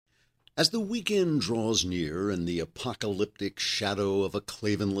As the weekend draws near and the apocalyptic shadow of a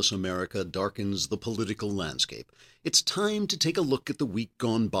Clavenless America darkens the political landscape, it's time to take a look at the week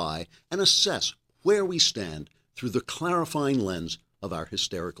gone by and assess where we stand through the clarifying lens of our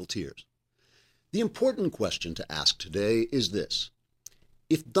hysterical tears. The important question to ask today is this: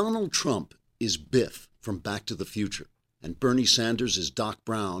 if Donald Trump is Biff from Back to the Future, and Bernie Sanders is Doc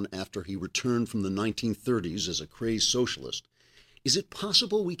Brown after he returned from the 1930s as a crazed socialist, is it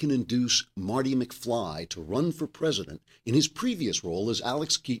possible we can induce Marty McFly to run for president in his previous role as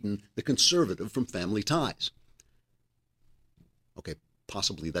Alex Keaton, the conservative from Family Ties? Okay,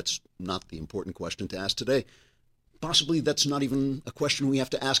 possibly that's not the important question to ask today. Possibly that's not even a question we have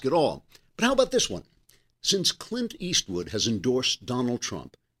to ask at all. But how about this one? Since Clint Eastwood has endorsed Donald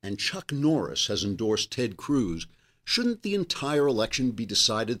Trump and Chuck Norris has endorsed Ted Cruz, shouldn't the entire election be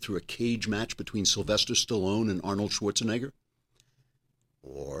decided through a cage match between Sylvester Stallone and Arnold Schwarzenegger?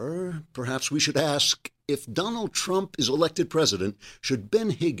 Or perhaps we should ask, if Donald Trump is elected president, should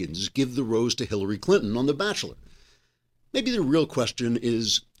Ben Higgins give the rose to Hillary Clinton on The Bachelor? Maybe the real question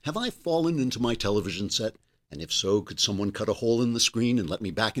is, have I fallen into my television set? And if so, could someone cut a hole in the screen and let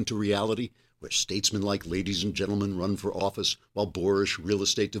me back into reality, where statesmen-like ladies and gentlemen run for office while boorish real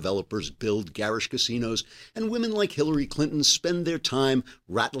estate developers build garish casinos, and women like Hillary Clinton spend their time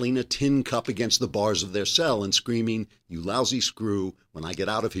rattling a tin cup against the bars of their cell and screaming, "You lousy screw, when I get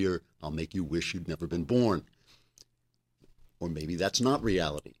out of here, I'll make you wish you'd never been born." Or maybe that's not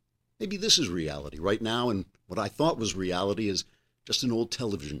reality. Maybe this is reality right now, and what I thought was reality is just an old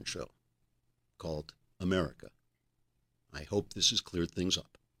television show called America. I hope this has cleared things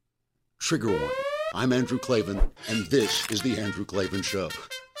up. Trigger warning. I'm Andrew Klavan, and this is The Andrew Klavan Show.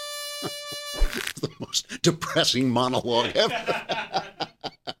 The most depressing monologue ever.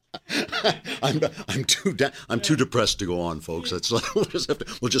 I'm too depressed to go on, folks.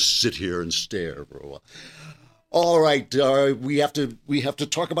 We'll just sit here and stare for a while. All right, we have to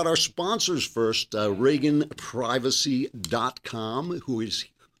talk about our sponsors first. ReaganPrivacy.com, who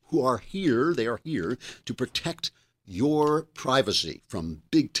are here. They are here to protect your privacy from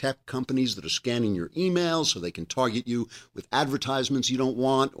big tech companies that are scanning your emails so they can target you with advertisements you don't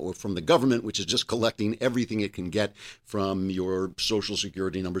want, or from the government, which is just collecting everything it can get from your social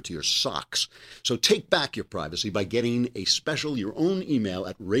security number to your socks. So take back your privacy by getting a special, your own email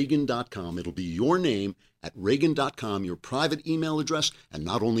at Reagan.com. It'll be your name at Reagan.com, your private email address, and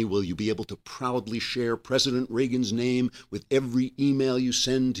not only will you be able to proudly share President Reagan's name with every email you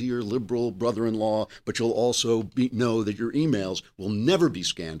send to your liberal brother-in-law, but you'll also know that your emails will never be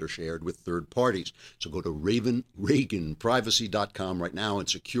scanned or shared with third parties. So go to ReaganPrivacy.com right now and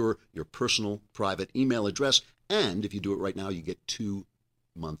secure your personal private email address. And if you do it right now, you get 2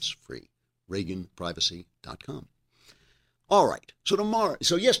 months free. ReaganPrivacy.com. All right.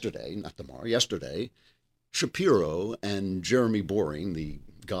 So yesterday, Shapiro and Jeremy Boring, the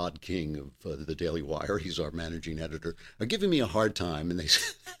God King of the Daily Wire, he's our managing editor, are giving me a hard time. And they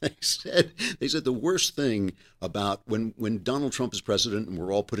said the worst thing about when Donald Trump is president and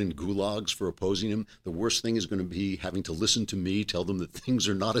we're all put in gulags for opposing him, the worst thing is going to be having to listen to me tell them that things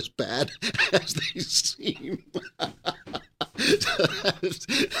are not as bad as they seem.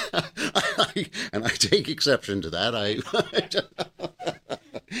 And I take exception to that.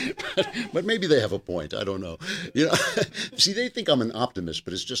 But maybe they have a point. I don't know. See, they think I'm an optimist,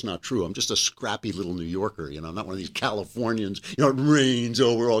 but it's just not true. I'm just a scrappy little New Yorker. I'm not one of these Californians. It rains.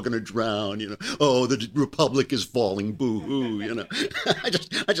 Oh, we're all going to drown. Oh, the republic is falling. Boo-hoo.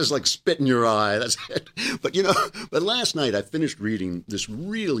 I just like spit in your eye. That's it. But but last night I finished reading this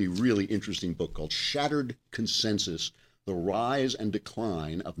really, really interesting book called Shattered Consensus: The Rise and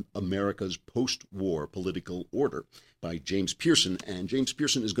Decline of America's Post-War Political Order by James Pearson. And James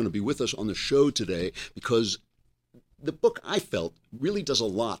Pearson is going to be with us on the show today because the book, I felt, really does a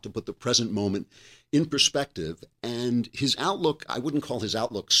lot to put the present moment in perspective. And his outlook, I wouldn't call his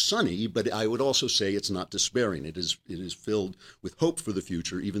outlook sunny, but I would also say it's not despairing. It is filled with hope for the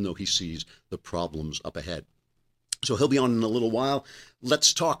future, even though he sees the problems up ahead. So he'll be on in a little while.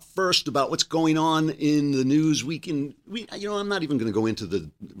 Let's talk first about what's going on in the news. I'm not even going to go into the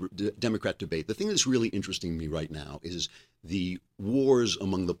Democrat debate. The thing that's really interesting to me right now is the wars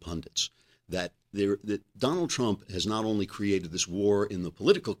among the pundits. That Donald Trump has not only created this war in the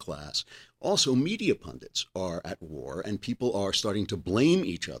political class, also media pundits are at war, and people are starting to blame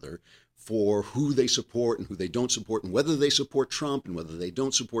each other for who they support and who they don't support, and whether they support Trump and whether they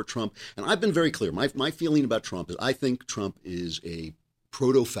don't support Trump. And I've been very clear. My feeling about Trump is I think Trump is a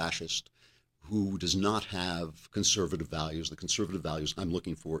proto-fascist who does not have conservative values, the conservative values I'm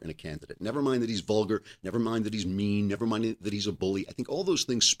looking for in a candidate. Never mind that he's vulgar, never mind that he's mean, never mind that he's a bully. I think all those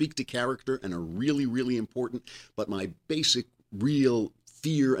things speak to character and are really, really important. But my basic, real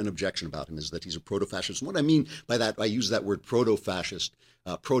fear and objection about him is that he's a proto-fascist. And what I mean by that, I use that word proto-fascist.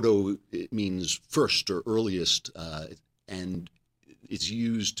 Proto, it means first or earliest, and it's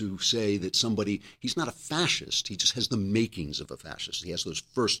used to say that somebody, he's not a fascist, he just has the makings of a fascist. He has those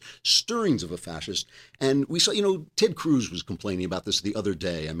first stirrings of a fascist. And we saw, Ted Cruz was complaining about this the other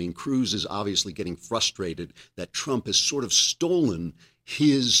day. I mean, Cruz is obviously getting frustrated that Trump has sort of stolen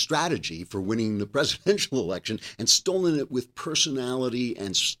his strategy for winning the presidential election and stolen it with personality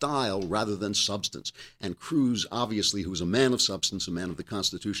and style rather than substance. And Cruz, obviously, who's a man of substance, a man of the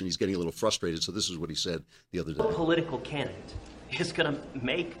Constitution, he's getting a little frustrated. So this is what he said the other day. A political candidate is going to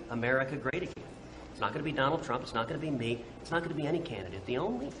make America great again. It's not going to be Donald Trump. It's not going to be me. It's not going to be any candidate. The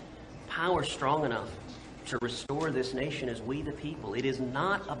only power strong enough to restore this nation is we the people. It is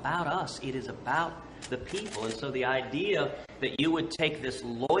not about us. It is about the people. And so the idea that you would take this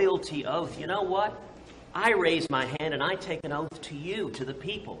loyalty oath, you know what? I raise my hand and I take an oath to you, to the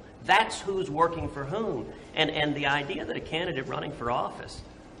people. That's who's working for whom. And the idea that a candidate running for office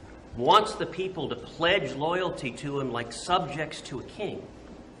wants the people to pledge loyalty to him like subjects to a king.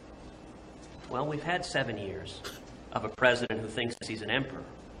 Well, we've had 7 years of a president who thinks he's an emperor.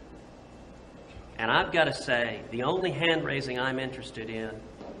 And I've got to say, the only hand-raising I'm interested in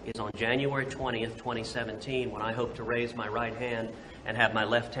is on January 20th, 2017, when I hope to raise my right hand and have my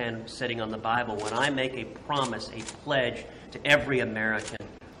left hand sitting on the Bible, when I make a promise, a pledge to every American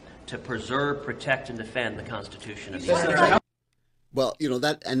to preserve, protect, and defend the Constitution of the United States. Well,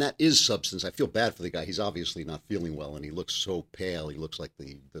 that is substance. I feel bad for the guy. He's obviously not feeling well, and he looks so pale. He looks like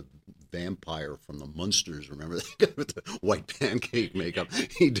the vampire from the Munsters. Remember that guy with the white pancake makeup?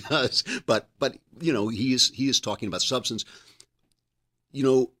 He does. But he is talking about substance.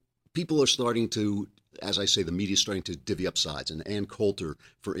 People are starting to, as I say, the media is starting to divvy up sides. And Ann Coulter,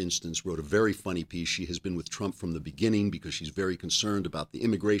 for instance, wrote a very funny piece. She has been with Trump from the beginning because she's very concerned about the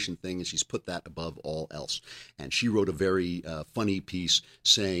immigration thing, and she's put that above all else. And she wrote a very funny piece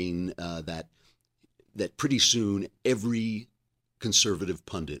saying that pretty soon every conservative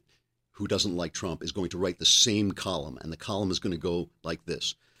pundit who doesn't like Trump is going to write the same column, and the column is going to go like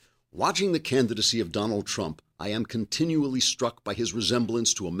this. Watching the candidacy of Donald Trump, I am continually struck by his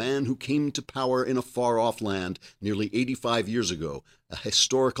resemblance to a man who came to power in a far-off land nearly 85 years ago, a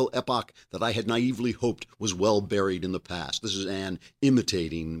historical epoch that I had naively hoped was well buried in the past. This is Ann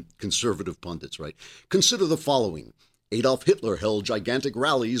imitating conservative pundits, right? Consider the following. Adolf Hitler held gigantic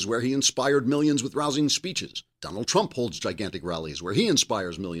rallies where he inspired millions with rousing speeches. Donald Trump holds gigantic rallies where he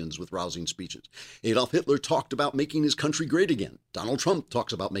inspires millions with rousing speeches. Adolf Hitler talked about making his country great again. Donald Trump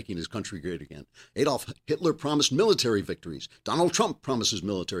talks about making his country great again. Adolf Hitler promised military victories. Donald Trump promises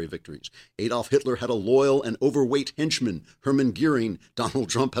military victories. Adolf Hitler had a loyal and overweight henchman, Hermann Goering. Donald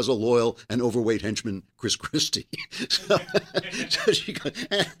Trump has a loyal and overweight henchman, Chris Christie.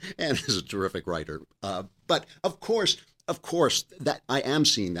 Ann is a terrific writer. But of course, that I am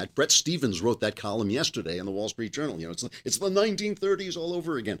seeing that. Bret Stephens wrote that column yesterday in the Wall Street Journal. It's the 1930s all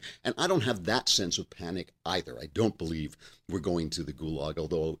over again. And I don't have that sense of panic either. I don't believe we're going to the gulag,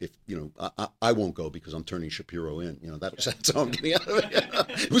 although if, I won't go because I'm turning Shapiro in. That's how I'm getting out of it.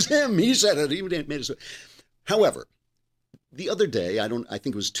 It was him. He said it. He made it so. However, the other day, I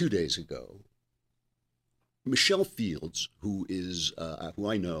think it was 2 days ago, Michelle Fields, who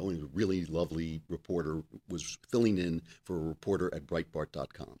I know and a really lovely reporter, was filling in for a reporter at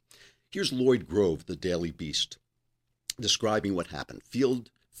Breitbart.com. Here's Lloyd Grove, the Daily Beast, describing what happened.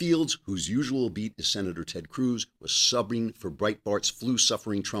 Fields, whose usual beat is Senator Ted Cruz, was subbing for Breitbart's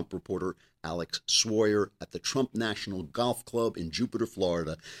flu-suffering Trump reporter Alex Sawyer at the Trump National Golf Club in Jupiter,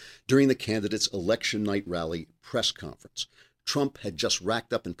 Florida, during the candidate's election night rally press conference. Trump had just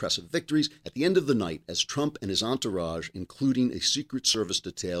racked up impressive victories. At the end of the night, as Trump and his entourage, including a Secret Service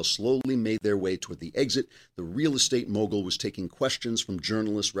detail, slowly made their way toward the exit, the real estate mogul was taking questions from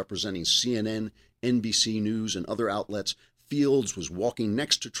journalists representing CNN, NBC News, and other outlets. Fields was walking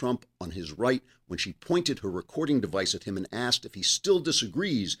next to Trump on his right when she pointed her recording device at him and asked if he still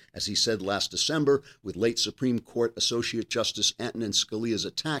disagrees, as he said last December, with late Supreme Court Associate Justice Antonin Scalia's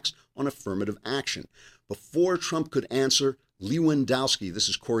attacks on affirmative action. Before Trump could answer, Lewandowski, this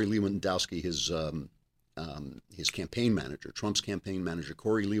is Corey Lewandowski, his campaign manager, Trump's campaign manager,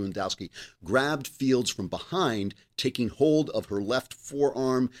 Corey Lewandowski, grabbed Fields from behind, taking hold of her left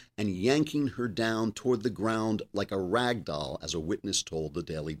forearm and yanking her down toward the ground like a rag doll, as a witness told the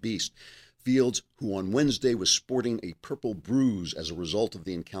Daily Beast. Fields, who on Wednesday was sporting a purple bruise as a result of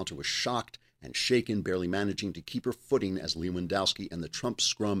the encounter, was shocked and shaken, barely managing to keep her footing as Lewandowski and the Trump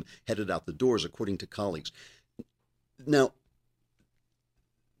scrum headed out the doors, according to colleagues. Now,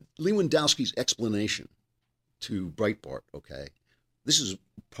 Lewandowski's explanation to Breitbart, okay, this is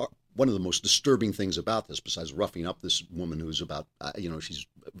one of the most disturbing things about this, besides roughing up this woman who's about, she's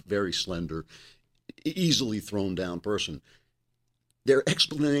a very slender, easily thrown down person. Their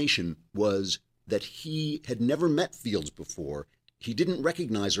explanation was that he had never met Fields before. He didn't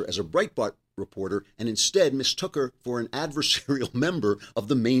recognize her as a Breitbart reporter and instead mistook her for an adversarial member of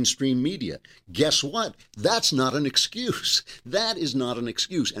the mainstream media. Guess what? That's not an excuse. That is not an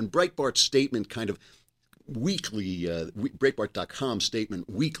excuse. And Breitbart's statement kind of weekly, Breitbart.com statement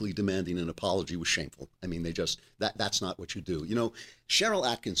weekly demanding an apology was shameful. I mean, that's not what you do. You know, Cheryl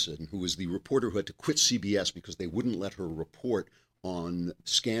Atkinson, who was the reporter who had to quit CBS because they wouldn't let her report on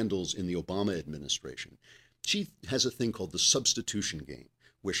scandals in the Obama administration, she has a thing called the substitution game,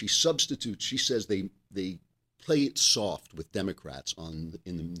 where she substitutes. She says they play it soft with Democrats in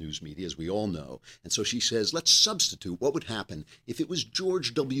the news media, as we all know. And so she says, let's substitute. What would happen if it was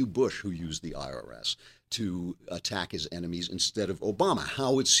George W. Bush who used the IRS to attack his enemies instead of Obama?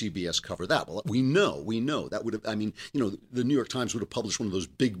 How would CBS cover that? Well, we know that would have, the New York Times would have published one of those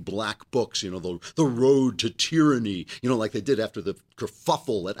big black books, the road to tyranny, like they did after the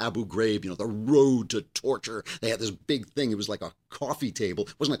kerfuffle at Abu Ghraib, the road to torture. They had this big thing. It was like a coffee table.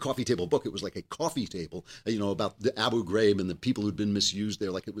 It wasn't a coffee table book. It was like a coffee table, about the Abu Ghraib and the people who'd been misused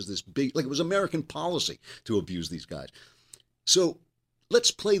there. Like it was this big, like it was American policy to abuse these guys. So let's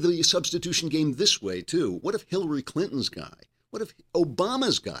play the substitution game this way, too. What if Hillary Clinton's guy? What if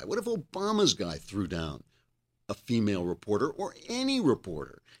Obama's guy? What if Obama's guy threw down a female reporter or any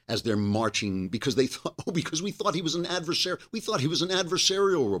reporter as they're marching because we thought he was an adversary. We thought he was an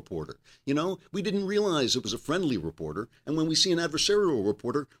adversarial reporter. We didn't realize it was a friendly reporter. And when we see an adversarial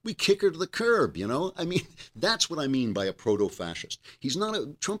reporter, we kick her to the curb. I mean, that's what I mean by a proto-fascist.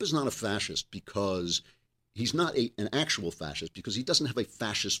 Trump is not a fascist because he's not an actual fascist, because he doesn't have a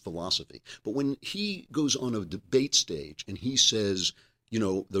fascist philosophy. But when he goes on a debate stage and he says,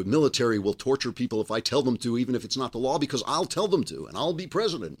 the military will torture people if I tell them to, even if it's not the law, because I'll tell them to and I'll be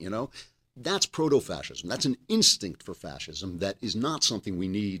president, that's proto-fascism. That's an instinct for fascism that is not something we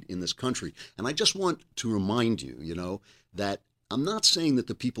need in this country. And I just want to remind you, that I'm not saying that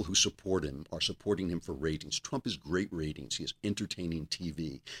the people who support him are supporting him for ratings. Trump is great ratings. He is entertaining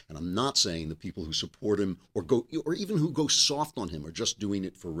TV. And I'm not saying the people who support him or even who go soft on him are just doing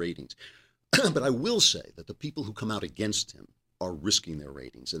it for ratings. But I will say that the people who come out against him are risking their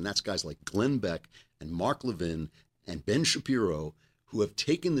ratings. And that's guys like Glenn Beck and Mark Levin and Ben Shapiro, who have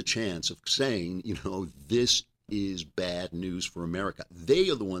taken the chance of saying, this is bad news for America. They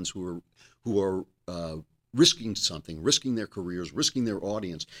are the ones who are risking something, risking their careers, risking their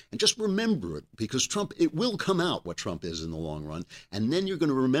audience. And just remember it, because Trump, it will come out what Trump is in the long run. And then you're going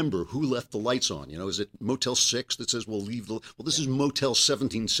to remember who left the lights on. Is it Motel 6 that says this is Motel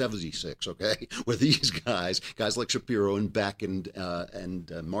 1776, okay? Where these guys like Shapiro and Beck and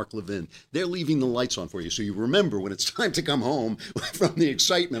Mark Levin, they're leaving the lights on for you. So you remember when it's time to come home from the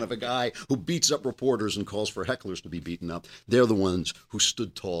excitement of a guy who beats up reporters and calls for hecklers to be beaten up. They're the ones who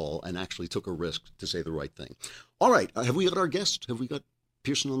stood tall and actually took a risk to say the right thing. All right. Have we got our guest? Have we got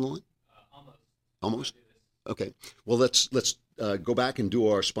Pearson on the line? Almost? Okay. Well, let's go back and do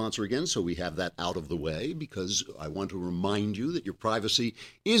our sponsor again so we have that out of the way, because I want to remind you that your privacy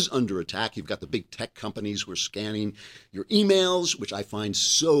is under attack. You've got the big tech companies who are scanning your emails, which I find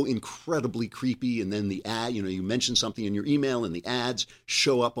so incredibly creepy. And then the ad, you mention something in your email and the ads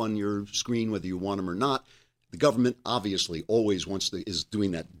show up on your screen whether you want them or not. The government obviously always is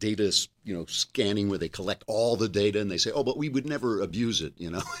doing that data, scanning where they collect all the data and they say, oh, but we would never abuse it,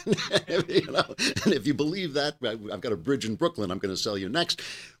 And if you believe that, I've got a bridge in Brooklyn I'm going to sell you next.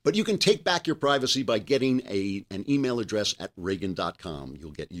 But you can take back your privacy by getting an email address at Reagan.com.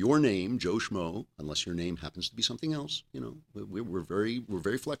 You'll get your name, Joe Schmo, unless your name happens to be something else. We're very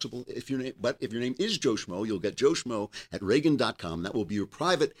flexible. If your name is Joe Schmo, you'll get Joe Schmo at Reagan.com. That will be your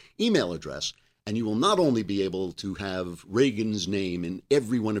private email address. And you will not only be able to have Reagan's name in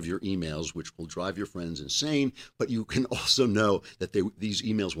every one of your emails, which will drive your friends insane, but you can also know that these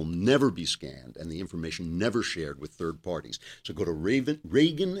emails will never be scanned and the information never shared with third parties. So go to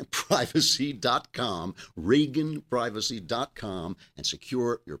ReaganPrivacy.com, ReaganPrivacy.com, and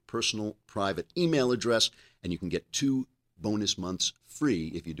secure your personal private email address, and you can get 2 bonus months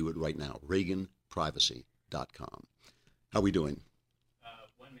free if you do it right now. ReaganPrivacy.com. How are we doing?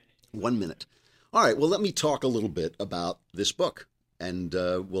 1 minute. 1 minute. All right, well, let me talk a little bit about this book, and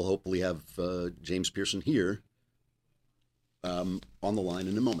we'll hopefully have James Pearson here on the line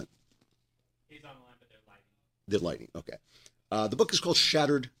in a moment. The lighting, okay. The book is called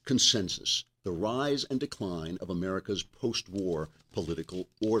Shattered Consensus: The Rise and Decline of America's Post-War Political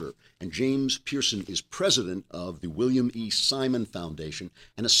Order. And James Pearson is president of the William E. Simon Foundation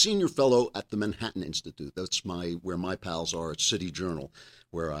and a senior fellow at the Manhattan Institute. That's where my pals are at City Journal,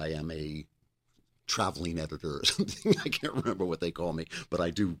 where I am a traveling editor or something. I can't remember what they call me, but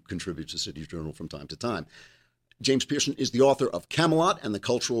I do contribute to City Journal from time to time. James Pearson is the author of Camelot and the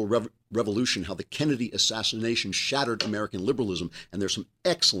Cultural Revolution: How the Kennedy Assassination Shattered American Liberalism. And there's some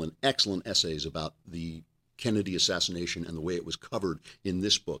excellent, excellent essays about the Kennedy assassination and the way it was covered in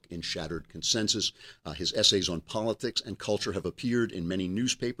this book, in Shattered Consensus. His essays on politics and culture have appeared in many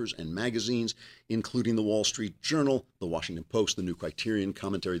newspapers and magazines, including the Wall Street Journal, the Washington Post, the New Criterion,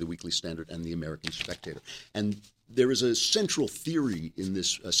 Commentary, the Weekly Standard, and the American Spectator. And there is a central theory in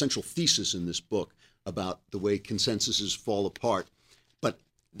this, a central thesis in this book about the way consensuses fall apart, but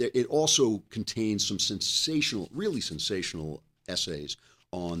it also contains some sensational, really sensational essays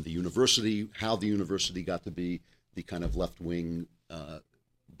on the university, how the university got to be the kind of left-wing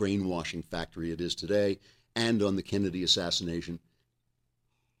brainwashing factory it is today, and on the Kennedy assassination,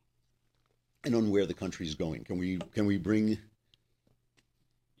 and on where the country is going. Can we bring?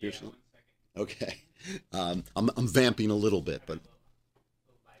 Yeah, 1 second. Okay, I'm vamping a little bit, but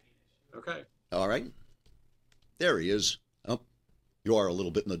Okay. all right. There he is. Oh, you are a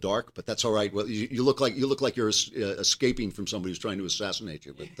little bit in the dark, but that's all right. Well, you look like you're escaping from somebody who's trying to assassinate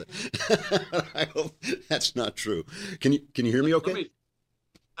you. But I hope that's not true. Can you hear me? Okay.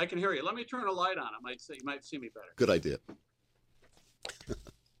 I can hear you. Let me turn a light on. You might see me better. Good idea.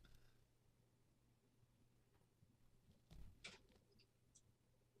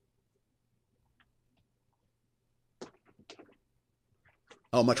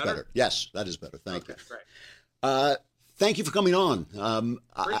 Oh, much better. Yes, that is better. Thank you. Great. Thank you for coming on.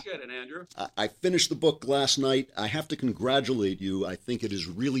 Appreciate it, Andrew. I finished the book last night. I have to congratulate you. I think it is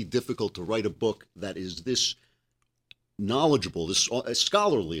really difficult to write a book that is this knowledgeable, this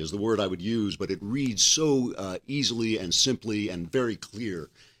scholarly is the word I would use, but it reads so easily and simply and very clear,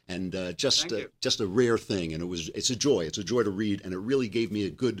 and just a rare thing. And it's a joy. It's a joy to read, and it really gave me a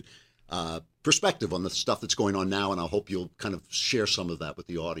good perspective on the stuff that's going on now. And I hope you'll kind of share some of that with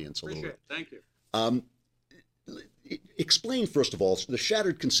the audience a little bit. Thank you. Explain, first of all, the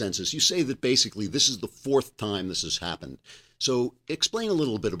Shattered Consensus. You say that basically this is the fourth time this has happened. So explain a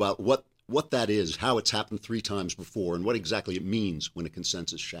little bit about what that is, how it's happened 3 times before, and what exactly it means when a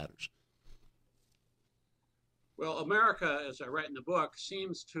consensus shatters. Well, America, as I write in the book,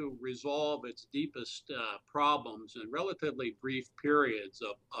 seems to resolve its deepest problems in relatively brief periods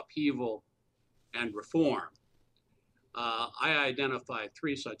of upheaval and reform. I identified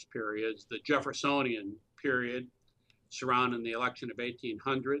 3 such periods: the Jeffersonian period surrounding the election of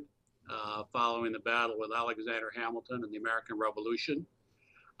 1800, following the battle with Alexander Hamilton and the American Revolution,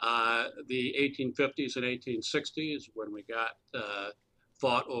 the 1850s and 1860s, when we got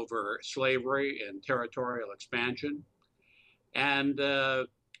fought over slavery and territorial expansion, and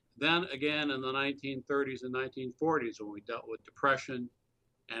then again in the 1930s and 1940s when we dealt with depression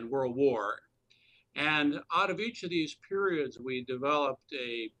and World War. And out of each of these periods, we developed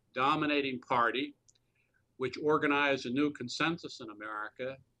a dominating party which organized a new consensus in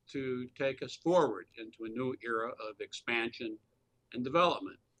America to take us forward into a new era of expansion and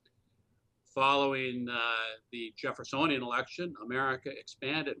development. Following the Jeffersonian election, America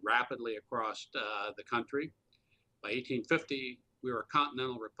expanded rapidly across the country. By 1850, we were a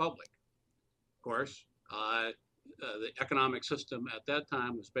continental republic. Of course, the economic system at that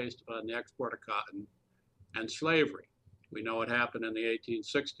time was based upon the export of cotton and slavery. We know what happened in the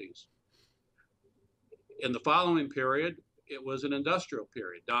 1860s. In the following period, it was an industrial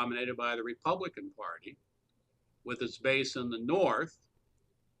period dominated by the Republican Party, with its base in the North.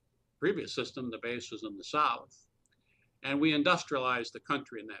 Previous system, the base was in the South, and we industrialized the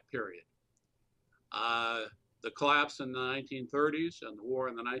country in that period. The collapse in the 1930s and the war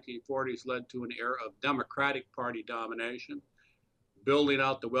in the 1940s led to an era of Democratic Party domination, building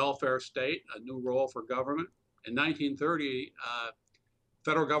out the welfare state, a new role for government. In 1930,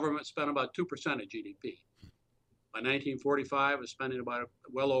 federal government spent about 2% of GDP. By 1945, it was spending about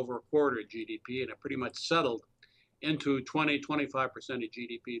well over a quarter of GDP, and it pretty much settled into 20-25% of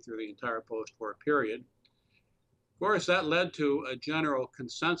GDP through the entire post-war period. Of course, that led to a general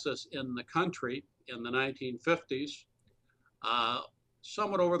consensus in the country in the 1950s,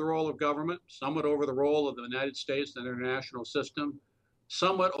 somewhat over the role of government, somewhat over the role of the United States and the international system,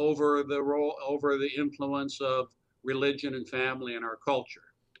 somewhat over the influence of religion and family in our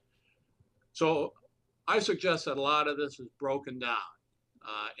culture. So I suggest that a lot of this is broken down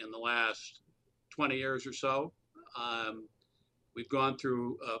in the last 20 years or so. We've gone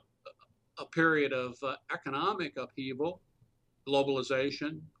through a period of economic upheaval,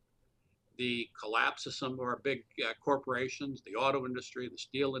 globalization, the collapse of some of our big corporations, the auto industry, the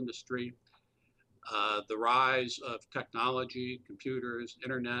steel industry, the rise of technology, computers,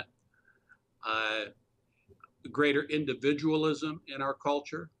 internet, greater individualism in our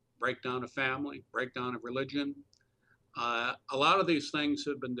culture, breakdown of family, breakdown of religion. A lot of these things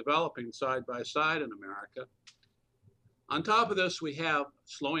have been developing side by side in America. On top of this, we have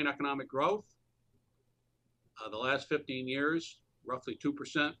slowing economic growth. The last 15 years, roughly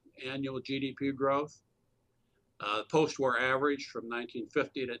 2% annual GDP growth. Post-war average from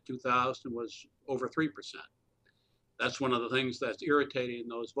 1950 to 2000 was over 3%. That's one of the things that's irritating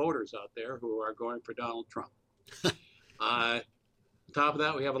those voters out there who are going for Donald Trump. On top of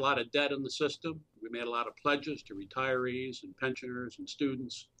that, we have a lot of debt in the system. We made a lot of pledges to retirees and pensioners and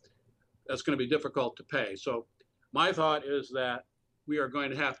students. That's going to be difficult to pay. So my thought is that we are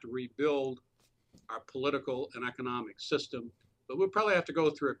going to have to rebuild our political and economic system, but we'll probably have to go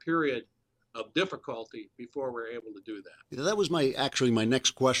through a period of difficulty before we're able to do that. That was my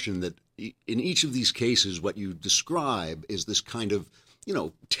next question, that in each of these cases, what you describe is this kind of,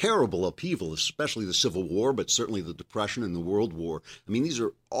 terrible upheaval, especially the Civil War, but certainly the Depression and the World War. I mean, these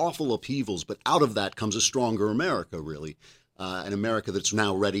are awful upheavals, but out of that comes a stronger America, really, an America that's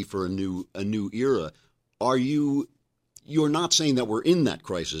now ready for a new era. You're not saying that we're in that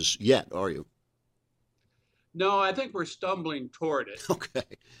crisis yet, are you? No, I think we're stumbling toward it. Okay.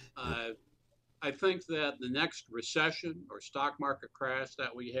 I think that the next recession or stock market crash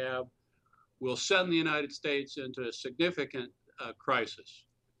that we have will send the United States into a significant crisis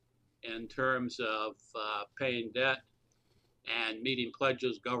in terms of paying debt and meeting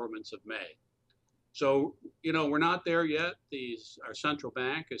pledges governments have made. So, we're not there yet. Our central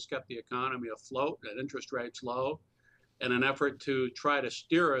bank has kept the economy afloat at interest rates low in an effort to try to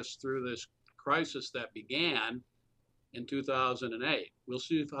steer us through this crisis that began in 2008. We'll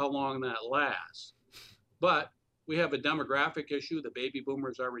see how long that lasts. But we have a demographic issue. The baby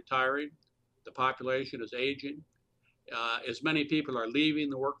boomers are retiring. The population is aging. As many people are leaving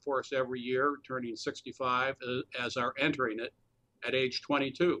the workforce every year, turning 65, as are entering it at age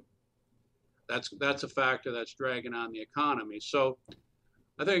 22. That's a factor that's dragging on the economy. So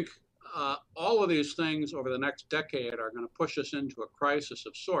I think all of these things over the next decade are going to push us into a crisis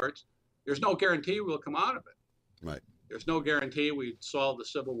of sorts. There's no guarantee we'll come out of it. Right. There's no guarantee we'd solve the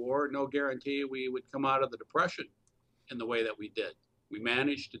Civil War, no guarantee we would come out of the Depression in the way that we did. We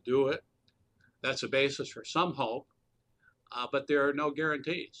managed to do it. That's a basis for some hope, but there are no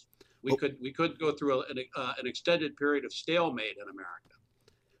guarantees. We could go through an extended period of stalemate in America.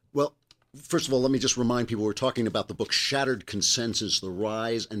 Well, first of all, let me just remind people we're talking about the book Shattered Consensus, The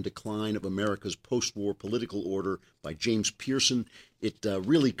Rise and Decline of America's Post-War Political Order by James Pearson. It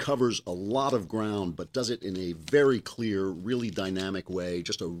really covers a lot of ground, but does it in a very clear, really dynamic way,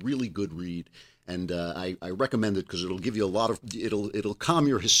 just a really good read. And I recommend it because it'll give you it'll calm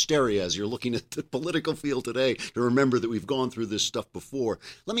your hysteria as you're looking at the political field today to remember that we've gone through this stuff before.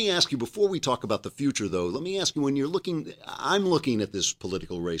 Let me ask you, before we talk about the future, though, let me ask you, I'm looking at this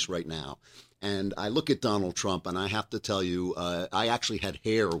political race right now, and I look at Donald Trump, and I have to tell you, I actually had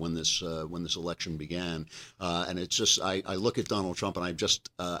hair when this election began, and it's just I look at Donald Trump, and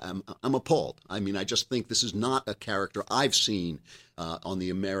I'm appalled. I mean, I just think this is not a character I've seen on the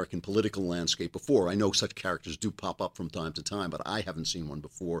American political landscape before. I know such characters do pop up from time to time, but I haven't seen one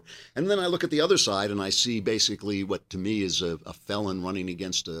before. And then I look at the other side, and I see basically what to me is a felon running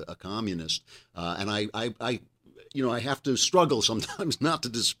against a communist, and I have to struggle sometimes not to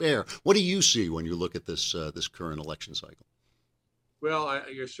despair. What do you see when you look at this current election cycle? Well,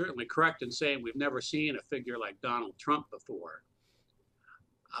 you're certainly correct in saying we've never seen a figure like Donald Trump before.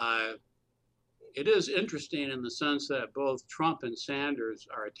 It is interesting in the sense that both Trump and Sanders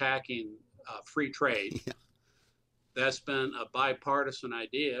are attacking free trade. Yeah. That's been a bipartisan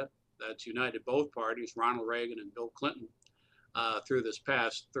idea that's united both parties, Ronald Reagan and Bill Clinton, through this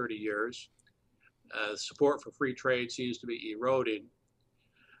past 30 years. Support for free trade seems to be eroding.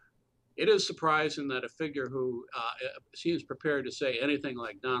 It is surprising that a figure who seems prepared to say anything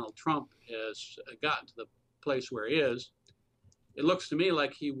like Donald Trump has gotten to the place where he is. It looks to me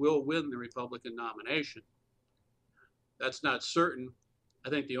like he will win the Republican nomination. That's not certain. I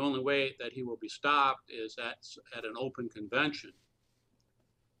think the only way that he will be stopped is at an open convention.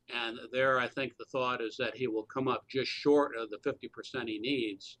 And there, I think the thought is that he will come up just short of the 50% he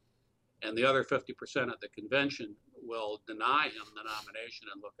needs, and the other 50% at the convention will deny him the nomination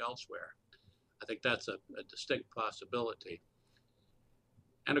and look elsewhere. I think that's a distinct possibility.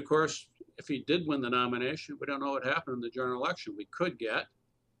 And of course, if he did win the nomination, we don't know what happened in the general election. We could get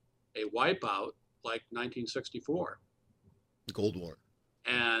a wipeout like 1964. The Cold War.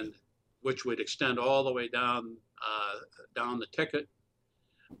 And which would extend all the way down the ticket.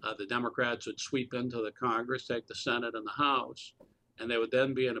 The Democrats would sweep into the Congress, take the Senate and the House, and they would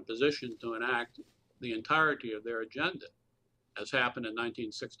then be in a position to enact the entirety of their agenda, as happened in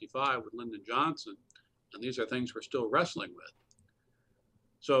 1965 with Lyndon Johnson. And these are things we're still wrestling with.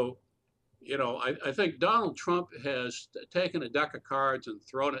 So, I think Donald Trump has taken a deck of cards and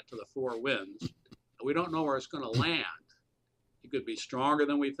thrown it to the four winds. We don't know where it's going to land. He could be stronger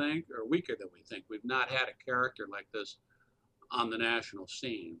than we think or weaker than we think. We've not had a character like this on the national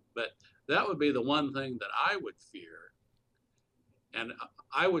scene. But that would be the one thing that I would fear. And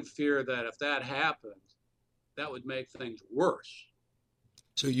I would fear that if that happened, that would make things worse.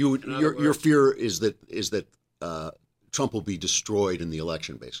 So your fear is that Trump will be destroyed in the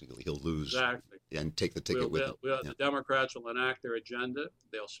election. Basically, he'll lose and take the ticket with him. The Democrats will enact their agenda.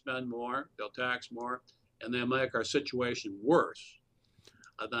 They'll spend more. They'll tax more, and they'll make our situation worse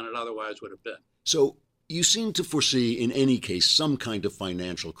than it otherwise would have been. So you seem to foresee, in any case, some kind of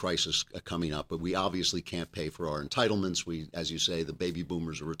financial crisis coming up, but we obviously can't pay for our entitlements. We, as you say, the baby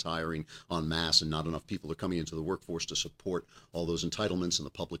boomers are retiring en masse, and not enough people are coming into the workforce to support all those entitlements and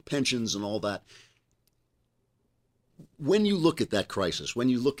the public pensions and all that. When you look at that crisis, when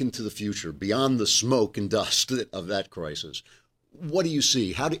you look into the future, beyond the smoke and dust of that crisis, what do you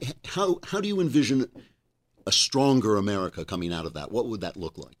see? How do you envision a stronger America coming out of that? What would that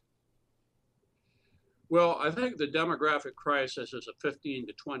look like? Well, I think the demographic crisis is a 15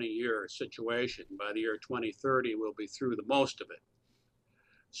 to 20 year situation. By the year 2030, we'll be through the most of it.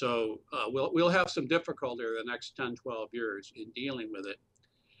 So we'll have some difficulty over the next 10, 12 years in dealing with it.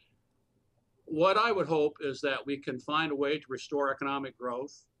 What I would hope is that we can find a way to restore economic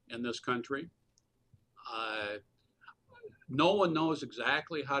growth in this country. No one knows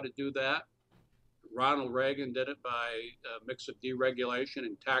exactly how to do that. Ronald Reagan did it by a mix of deregulation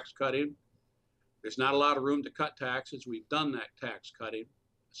and tax cutting. There's not a lot of room to cut taxes. We've done that tax cutting.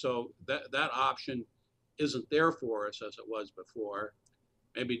 So that option isn't there for us as it was before.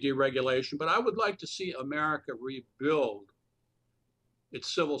 Maybe deregulation. But I would like to see America rebuild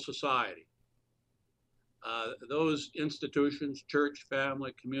its civil society. Those institutions, church,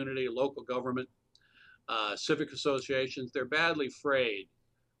 family, community, local government, civic associations, they're badly frayed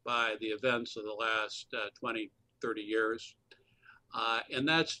by the events of the last 20, 30 years. And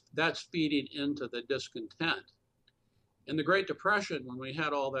that's feeding into the discontent. In the Great Depression, when we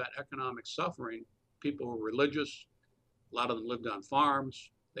had all that economic suffering, people were religious. A lot of them lived on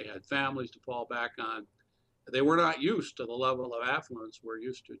farms. They had families to fall back on. They were not used to the level of affluence we're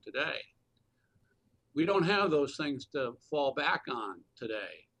used to today. We don't have those things to fall back on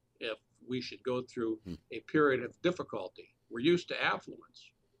today if we should go through a period of difficulty. We're used to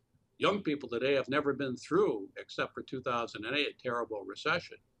affluence. Young people today have never been through, except for 2008, a terrible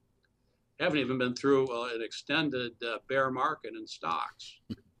recession. Haven't even been through an extended bear market in stocks.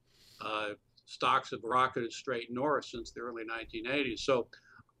 Stocks have rocketed straight north since the early 1980s. So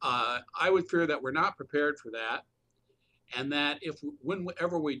I would fear that we're not prepared for that, and that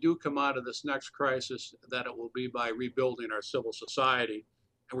whenever we do come out of this next crisis, that it will be by rebuilding our civil society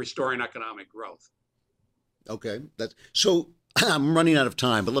and restoring economic growth. Okay, so I'm running out of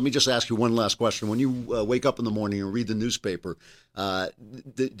time, but let me just ask you one last question. When you wake up in the morning and read the newspaper,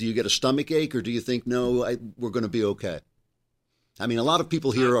 do you get a stomach ache, or do you think, no, we're going to be okay? I mean, a lot of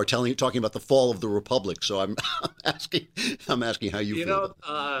people here are talking about the fall of the republic, so I'm asking how you feel.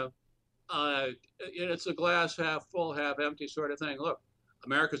 It's a glass half full, half empty sort of thing. Look,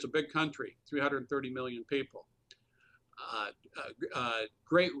 America's a big country, 330 million people,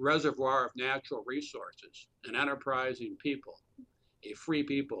 great reservoir of natural resources, an enterprising people, a free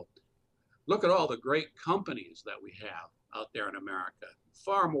people. Look at all the great companies that we have out there in America,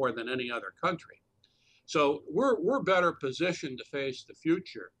 far more than any other country. So we're better positioned to face the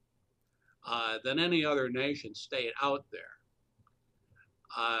future than any other nation state out there.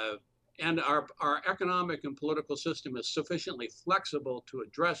 And our economic and political system is sufficiently flexible to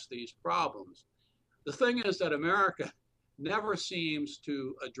address these problems. The thing is that America never seems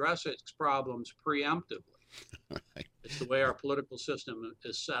to address its problems preemptively. Right. It's the way our political system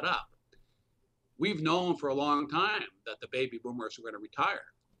is set up. We've known for a long time that the baby boomers are going to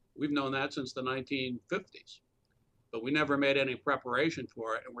retire. We've known that since the 1950s, but we never made any preparation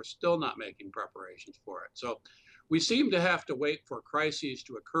for it, and we're still not making preparations for it. So we seem to have to wait for crises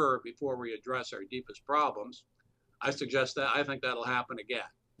to occur before we address our deepest problems. I suggest that. I think that'll happen again.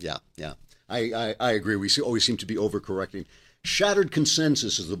 Yeah. I agree. We always seem to be overcorrecting. Shattered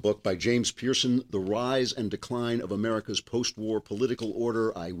Consensus is the book by James Pearson, The Rise and Decline of America's Post-War Political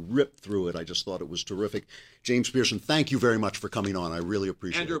Order. I ripped through it. I just thought it was terrific. James Pearson, thank you very much for coming on. I really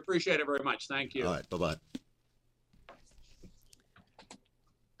appreciate it. Andrew, appreciate it very much. Thank you. All right, bye-bye.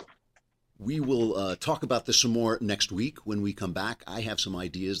 We will talk about this some more next week when we come back. I have some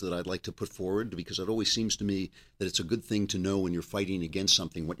ideas that I'd like to put forward because it always seems to me that it's a good thing to know when you're fighting against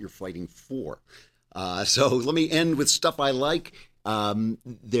something, what you're fighting for. So let me end with stuff I like.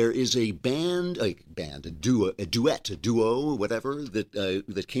 There is a duo, whatever,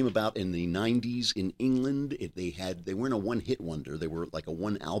 that came about in the 90s in England. They weren't a one-hit wonder. They were like a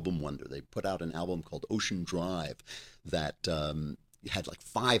one-album wonder. They put out an album called Ocean Drive that had like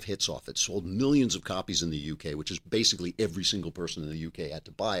 5 hits off it, sold millions of copies in the UK, which is basically every single person in the UK had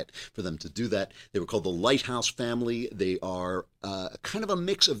to buy it for them to do that. They were called the Lighthouse Family. They are kind of a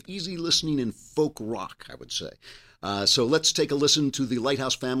mix of easy listening and folk rock, I would say. So let's take a listen to the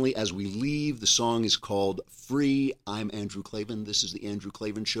Lighthouse Family as we leave. The song is called Free. I'm Andrew Klavan. This is the Andrew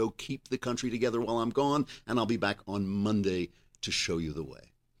Klavan Show. Keep the country together while I'm gone, and I'll be back on Monday to show you the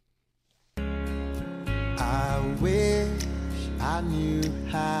way. I wish I knew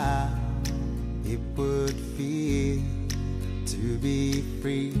how it would feel to be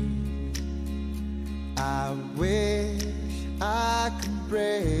free. I wish I could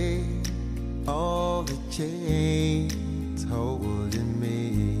break all the chains holding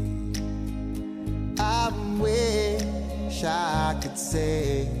me. I wish I could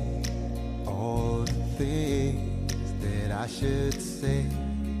say all the things that I should say.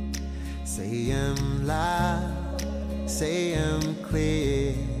 Say 'em loud, say 'em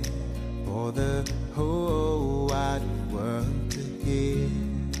clear, for the whole wide world to hear.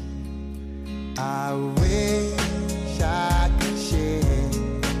 I wish